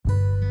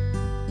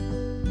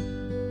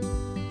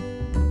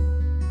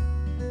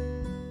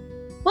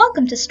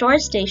Welcome to Story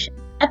Station,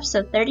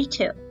 episode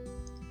 32.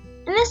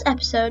 In this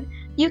episode,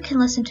 you can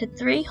listen to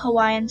 3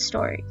 Hawaiian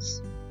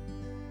stories.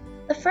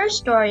 The first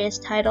story is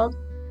titled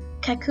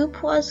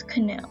Kekupua's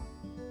Canoe.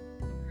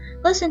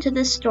 Listen to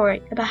this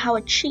story about how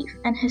a chief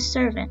and his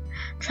servant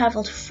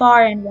traveled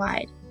far and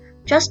wide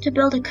just to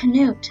build a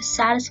canoe to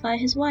satisfy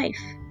his wife.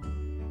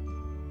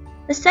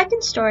 The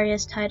second story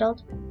is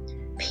titled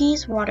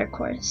Pea's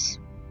Watercourse.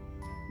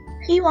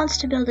 He wants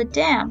to build a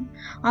dam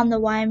on the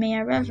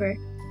Waimea River,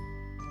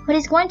 but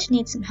he's going to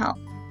need some help.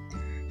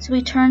 So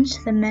he turns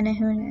to the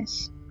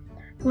Menehunes,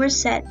 who are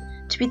said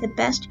to be the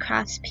best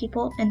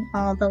craftspeople in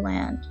all the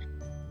land.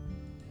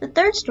 The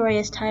third story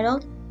is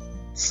titled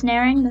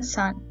Snaring the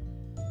Sun.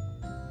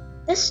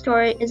 This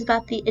story is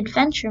about the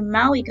adventure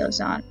Maui goes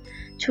on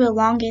to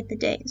elongate the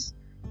days,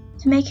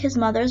 to make his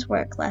mother's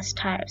work less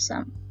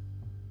tiresome.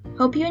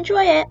 Hope you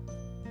enjoy it!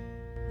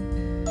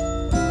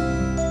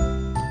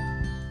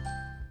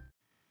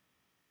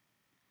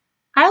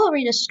 I will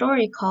read a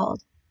story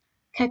called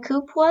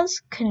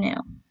Kekupua's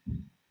Canoe.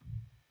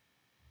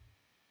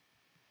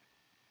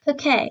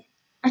 Kake,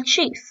 a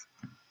chief,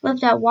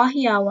 lived at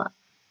Wahiawa,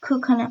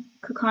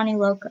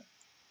 Kukaniloka,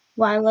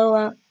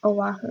 Wailoa,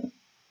 Oahu.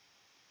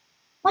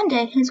 One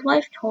day his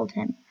wife told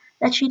him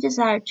that she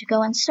desired to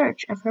go in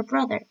search of her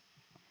brother,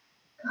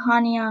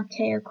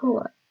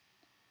 Kahaniakeakua,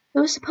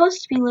 who was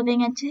supposed to be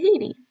living in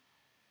Tahiti.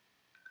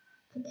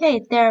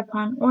 Kake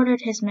thereupon ordered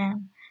his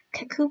man,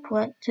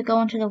 Kekupua, to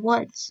go into the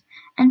woods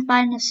and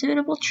find a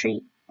suitable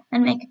tree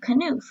and make a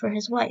canoe for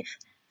his wife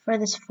for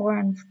this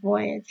foreign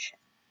voyage.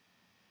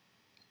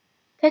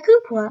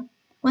 Kekupua,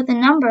 with a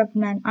number of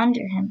men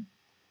under him,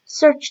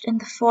 searched in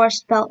the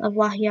forest belt of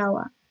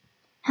Wahiawa,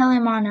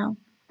 Helemano,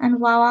 and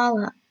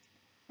Wauala,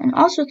 and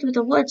also through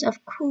the woods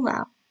of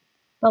Kulau,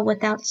 but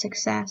without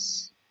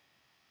success.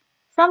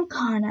 From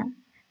Kahana,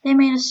 they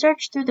made a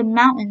search through the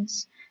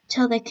mountains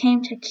till they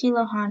came to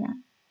Kilohana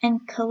in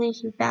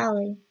Kalihi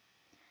Valley,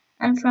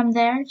 and from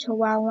there to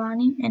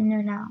Waolani in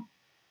Nunau,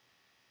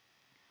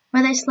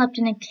 where they slept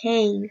in a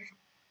cave.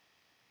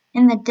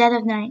 In the dead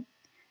of night,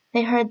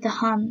 they heard the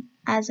hum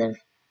as of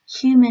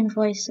human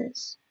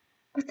voices,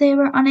 but they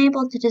were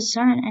unable to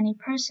discern any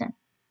person,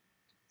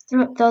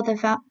 though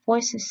the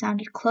voices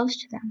sounded close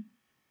to them.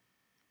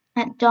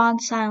 At dawn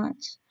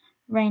silence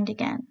reigned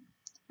again,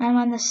 and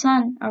when the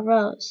sun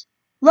arose,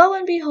 lo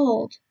and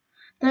behold,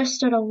 there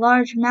stood a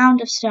large mound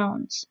of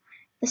stones,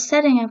 the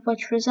setting of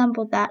which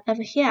resembled that of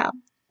a heiau,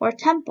 or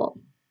temple,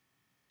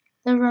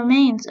 the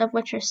remains of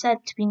which are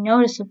said to be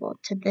noticeable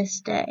to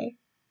this day.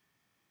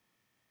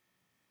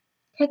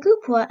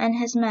 Kekupua and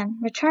his men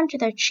returned to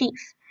their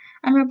chief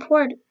and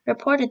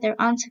reported their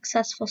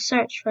unsuccessful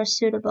search for a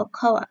suitable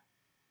koa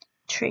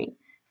tree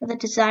for the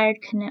desired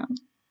canoe,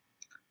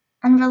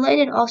 and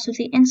related also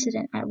the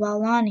incident at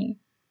Waolani.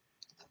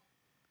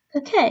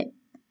 Kake,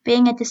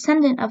 being a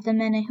descendant of the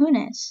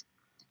Menehunes,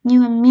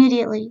 knew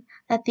immediately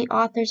that the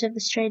authors of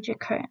the strange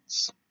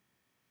occurrence.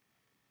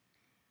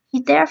 He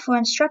therefore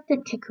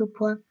instructed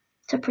Kekupua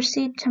to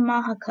proceed to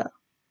Mahako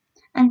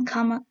and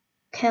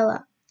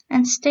Kamakela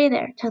and stay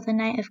there till the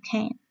night of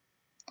Cain,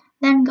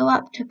 then go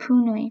up to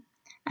Punui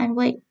and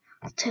wait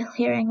till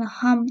hearing the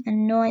hum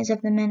and noise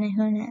of the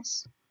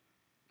Menehunes,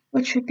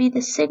 which would be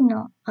the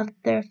signal of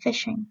their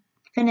finishing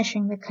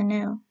the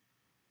canoe.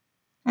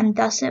 And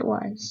thus it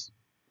was.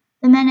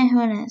 The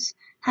Menehunes,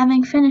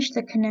 having finished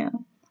the canoe,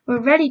 were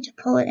ready to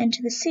pull it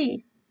into the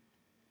sea.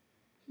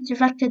 He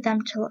directed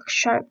them to look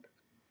sharp,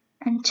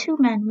 and 2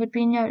 men would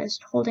be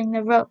noticed holding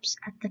the ropes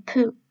at the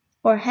poop,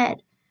 or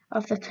head,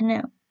 of the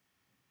canoe.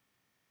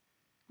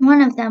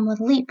 One of them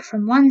would leap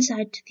from one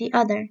side to the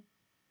other.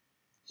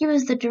 He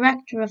was the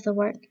director of the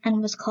work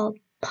and was called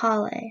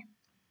Pale.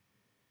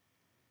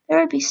 There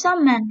would be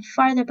some men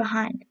farther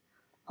behind,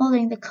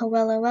 holding the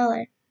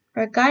kawelewele,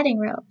 or guiding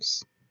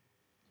ropes.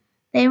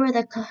 They were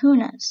the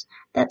kahunas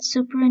that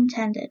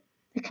superintended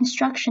the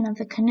construction of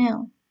the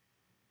canoe.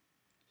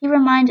 He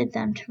reminded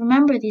them to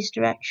remember these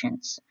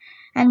directions,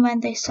 and when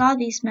they saw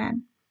these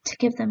men, to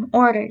give them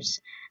orders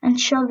and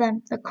show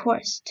them the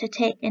course to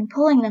take in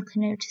pulling the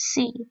canoe to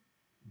sea.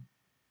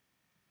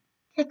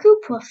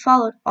 Kekupua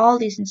followed all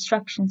these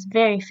instructions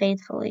very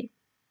faithfully.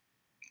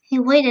 He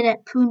waited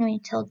at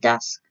Punui till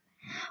dusk,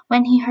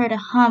 when he heard a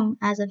hum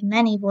as of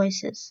many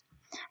voices.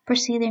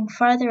 Proceeding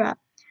farther up,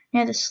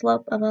 near the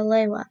slope of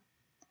Alewa,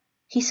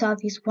 he saw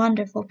these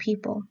wonderful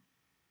people.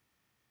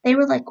 They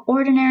were like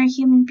ordinary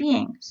human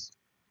beings,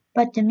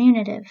 but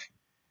diminutive.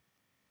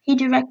 He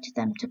directed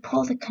them to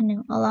pull the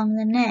canoe along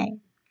the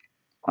Ne,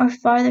 or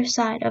farther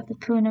side of the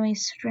Punui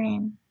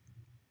stream.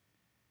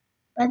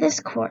 By this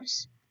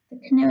course, the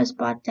canoe was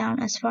brought down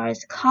as far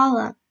as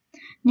Kala,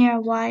 near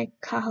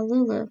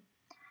Waikahalulu,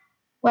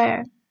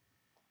 where,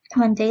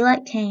 when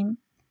daylight came,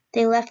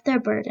 they left their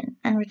burden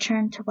and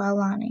returned to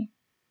Waolani.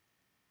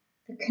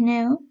 The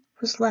canoe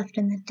was left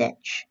in the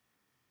ditch,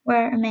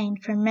 where it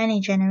remained for many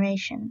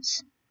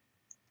generations,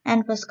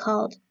 and was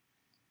called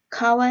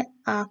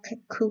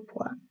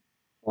Kawe-a-Kekupua,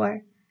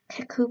 or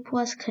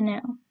Kekupua's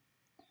Canoe,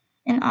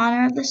 in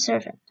honor of the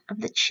servant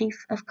of the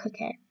chief of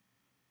Kake.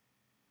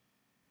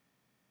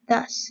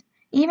 Thus,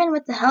 even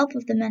with the help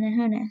of the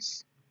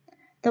Menehunes,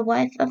 the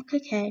wife of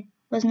Kekay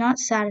was not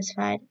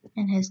satisfied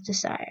in his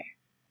desire.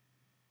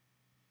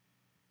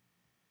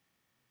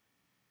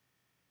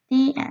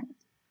 The end.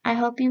 I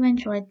hope you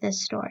enjoyed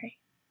this story.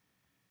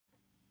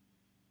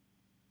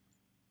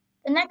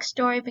 The next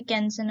story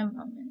begins in a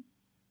moment.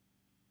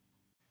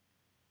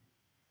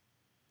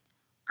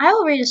 I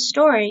will read a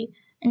story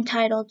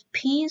entitled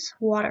P's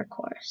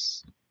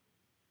Watercourse.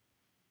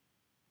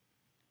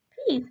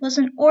 P was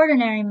an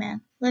ordinary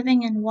man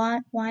living in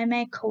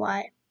Waimea,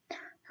 Kauai,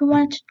 who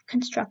wanted to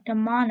construct a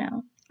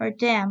mano, or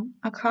dam,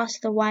 across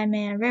the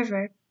Waimea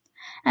River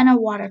and a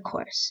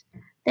watercourse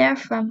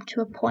therefrom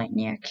to a point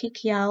near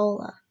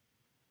Kikiaola.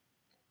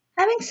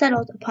 Having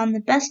settled upon the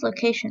best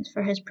locations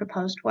for his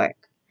proposed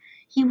work,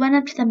 he went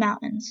up to the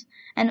mountains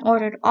and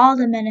ordered all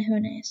the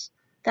Menehunes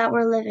that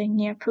were living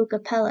near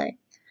Pukapele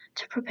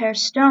to prepare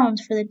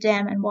stones for the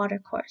dam and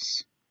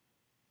watercourse.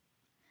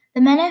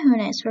 The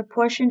Menehunes were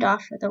portioned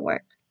off for the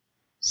work.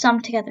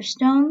 Some to gather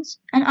stones,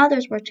 and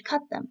others were to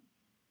cut them.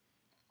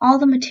 All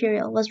the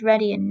material was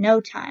ready in no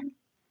time,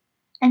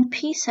 and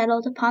P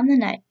settled upon the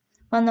night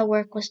when the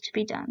work was to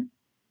be done.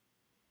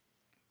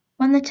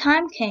 When the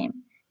time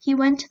came, he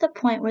went to the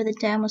point where the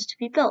dam was to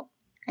be built,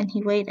 and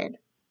he waited.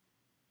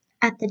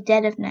 At the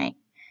dead of night,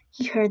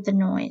 he heard the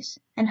noise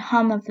and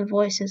hum of the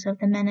voices of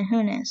the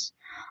Menehunes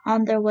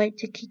on their way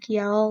to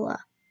Kikiaola,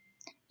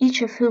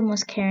 each of whom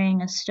was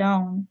carrying a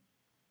stone.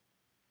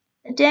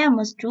 The dam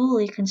was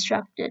duly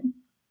constructed,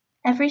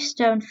 every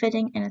stone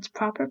fitting in its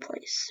proper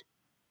place,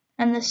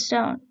 and the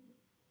stone,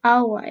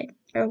 auwai,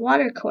 or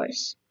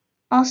watercourse,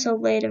 also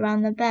laid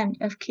around the bend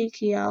of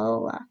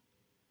Kikiaola.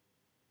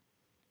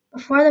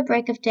 Before the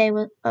break of day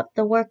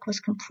the work was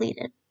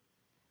completed,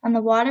 and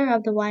the water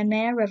of the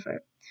Waimea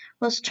River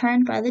was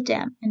turned by the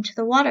dam into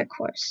the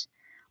watercourse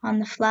on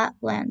the flat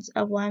lands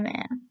of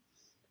Waimea.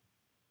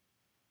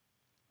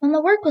 When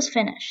the work was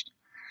finished,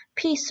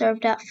 P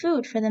served out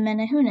food for the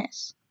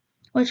Menehunes,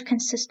 which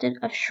consisted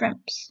of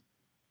shrimps,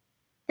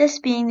 this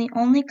being the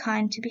only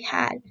kind to be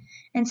had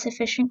in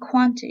sufficient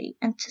quantity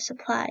and to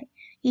supply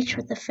each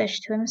with a fish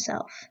to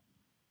himself.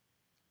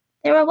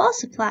 They were well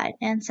supplied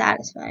and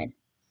satisfied,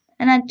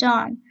 and at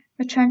dawn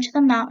returned to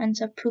the mountains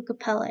of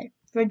Pukapele,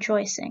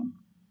 rejoicing,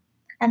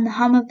 and the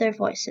hum of their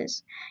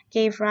voices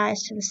gave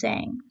rise to the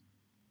saying,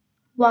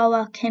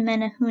 Wawa ke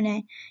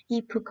Menehune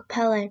I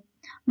Pukapele,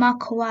 ma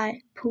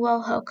Kauai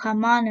puoho ka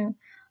manu,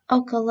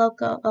 oka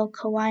loko o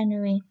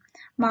Kawainui,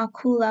 ma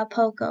kula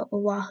poko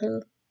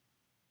Oahu.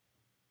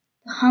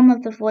 The hum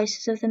of the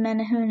voices of the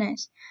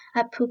Menehunes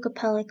at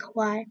Pukapele,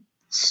 Kauai,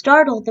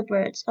 startled the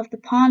birds of the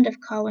pond of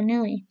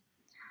Kawanui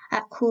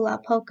at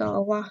Kula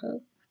Poko,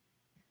 Oahu.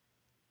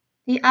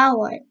 The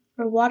auwai,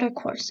 or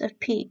watercourse of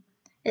P,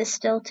 is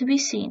still to be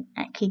seen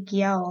at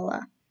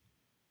Kikiaola.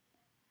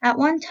 At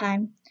one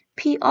time,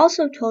 P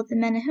also told the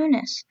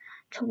Menehunes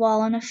to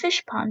wall in a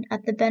fish pond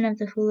at the bend of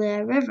the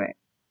Hulea River.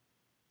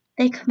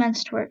 They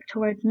commenced work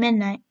toward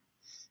midnight,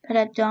 but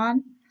at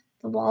dawn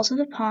the walls of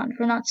the pond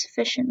were not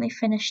sufficiently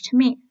finished to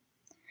meet,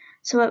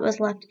 so it was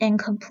left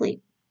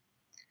incomplete,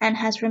 and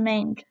has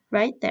remained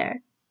right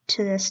there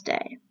to this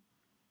day.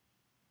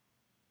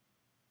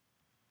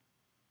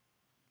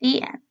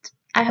 The end.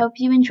 I hope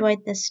you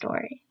enjoyed this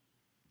story.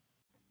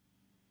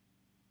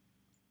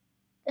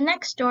 The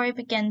next story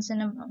begins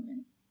in a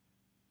moment.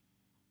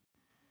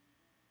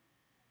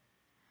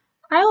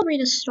 I will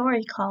read a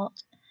story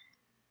called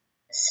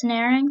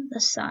Snaring the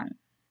Sun.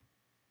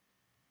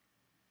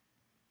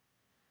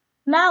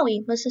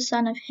 Maui was the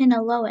son of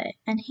Hinaloe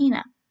and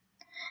Hina,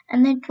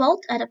 and they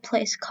dwelt at a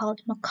place called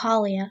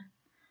Makalia,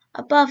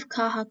 above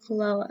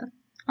Kahakuloa,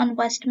 on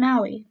West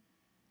Maui.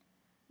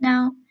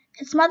 Now,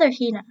 his mother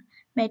Hina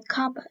made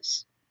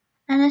kapas,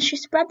 and as she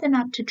spread them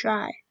out to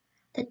dry,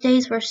 the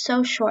days were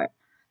so short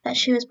that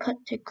she was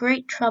put to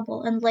great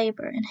trouble and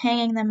labor in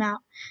hanging them out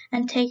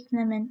and taking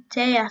them in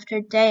day after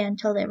day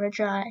until they were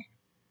dry.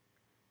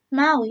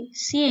 Maui,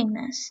 seeing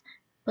this,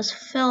 was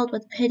filled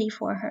with pity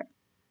for her,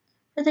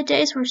 for the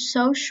days were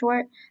so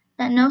short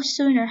that no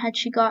sooner had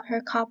she got her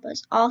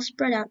kapas all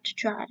spread out to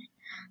dry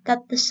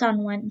that the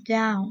sun went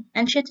down,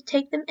 and she had to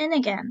take them in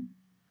again.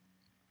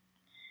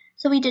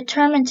 So he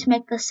determined to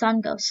make the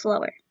sun go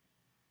slower.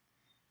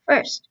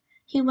 First,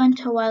 he went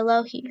to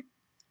Wailohi,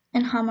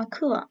 in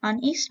Hamakua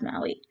on East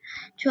Maui,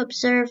 to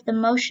observe the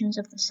motions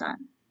of the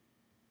sun.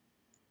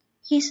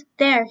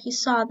 There he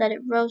saw that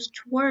it rose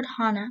toward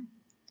Hana.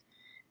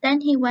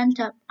 Then he went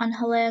up on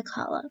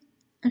Haleakala,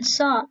 and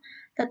saw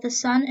that the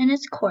sun in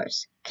its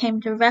course came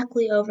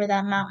directly over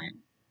that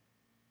mountain.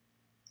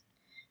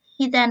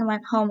 He then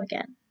went home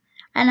again,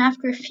 and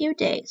after a few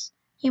days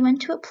he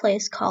went to a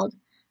place called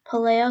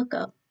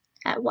Paleoko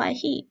at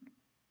Waihi.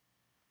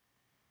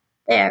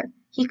 There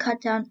he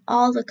cut down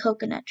all the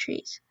coconut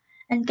trees,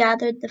 and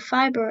gathered the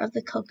fiber of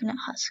the coconut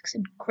husks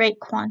in great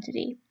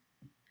quantity.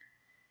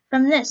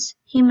 From this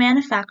he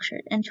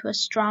manufactured into a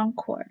strong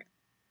cord.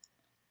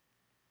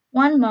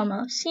 One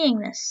Momo, seeing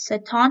this,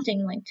 said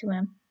tauntingly to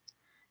him,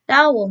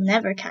 "Thou wilt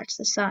never catch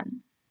the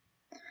sun.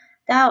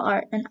 Thou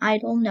art an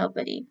idle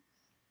nobody."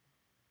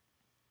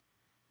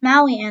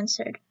 Maui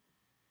answered,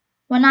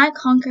 "When I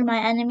conquer my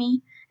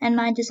enemy and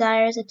my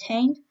desire is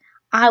attained,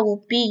 I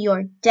will be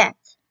your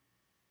death."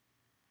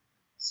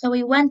 So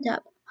he went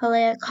up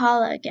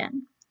Haleakala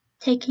again,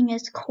 taking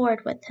his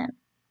cord with him.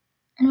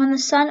 And when the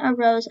sun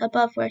arose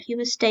above where he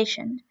was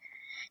stationed,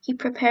 he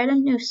prepared a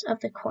noose of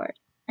the cord,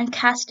 and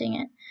casting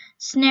it,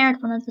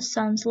 snared one of the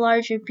sun's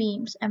larger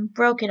beams, and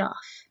broke it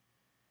off.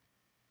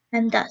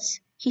 And thus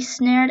he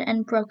snared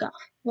and broke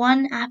off,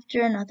 one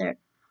after another,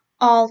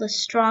 all the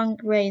strong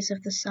rays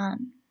of the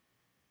sun.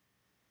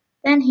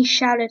 Then he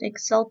shouted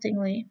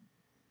exultingly,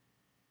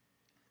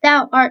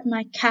 "Thou art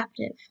my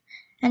captive,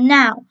 and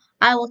now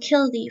I will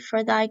kill thee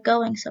for thy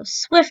going so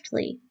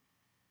swiftly."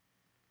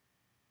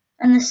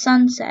 And the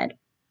sun said,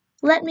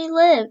 "Let me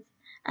live,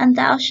 and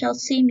thou shalt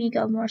see me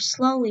go more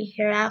slowly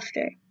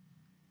hereafter.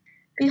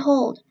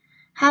 Behold,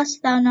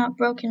 hast thou not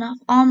broken off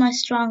all my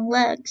strong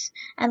legs,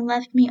 and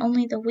left me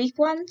only the weak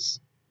ones?"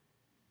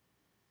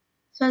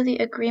 So the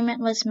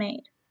agreement was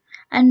made,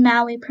 and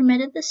Maui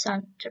permitted the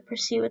sun to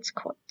pursue its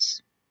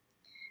course.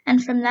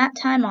 And from that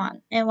time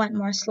on it went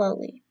more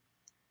slowly.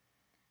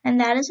 And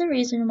that is the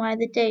reason why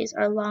the days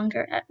are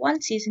longer at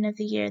one season of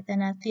the year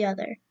than at the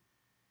other.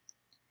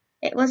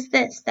 It was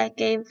this that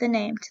gave the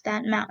name to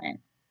that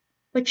mountain,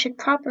 which should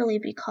properly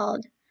be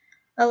called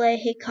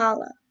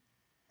Alehekala,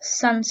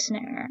 sun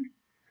snarer,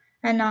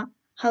 and not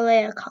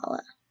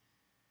Haleakala.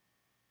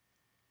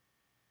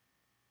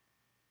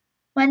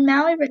 When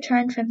Maui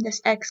returned from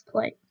this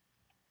exploit,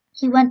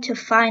 he went to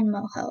find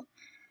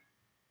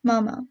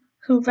Momo,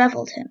 who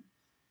revelled him.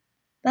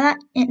 But that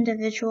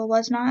individual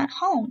was not at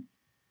home.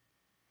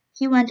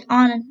 He went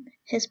on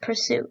his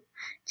pursuit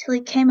till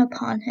he came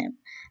upon him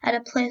at a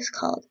place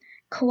called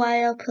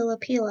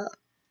Kauaopilopilo,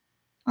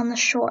 on the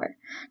shore,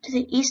 to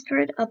the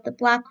eastward of the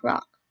black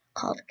rock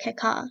called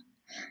Keka,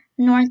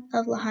 north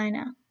of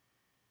Lahaina.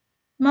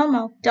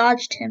 Momo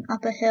dodged him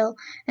up a hill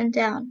and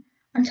down,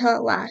 until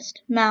at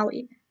last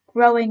Maui,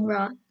 growing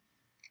wroth,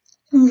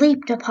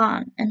 leaped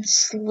upon and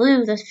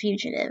slew the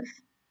fugitive,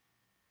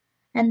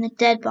 and the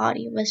dead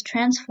body was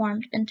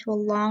transformed into a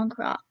long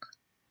rock,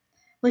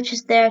 which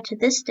is there to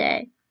this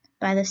day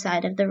by the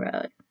side of the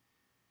road.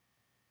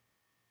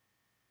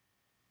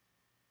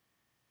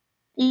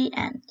 The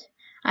end.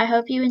 I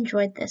hope you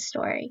enjoyed this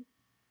story.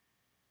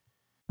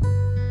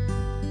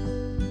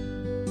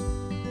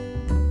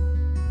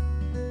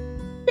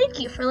 Thank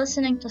you for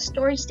listening to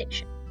Story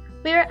Station.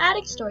 We are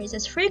adding stories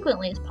as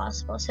frequently as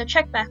possible, so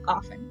check back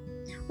often.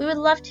 We would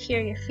love to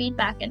hear your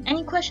feedback and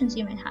any questions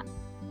you may have.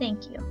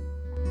 Thank you.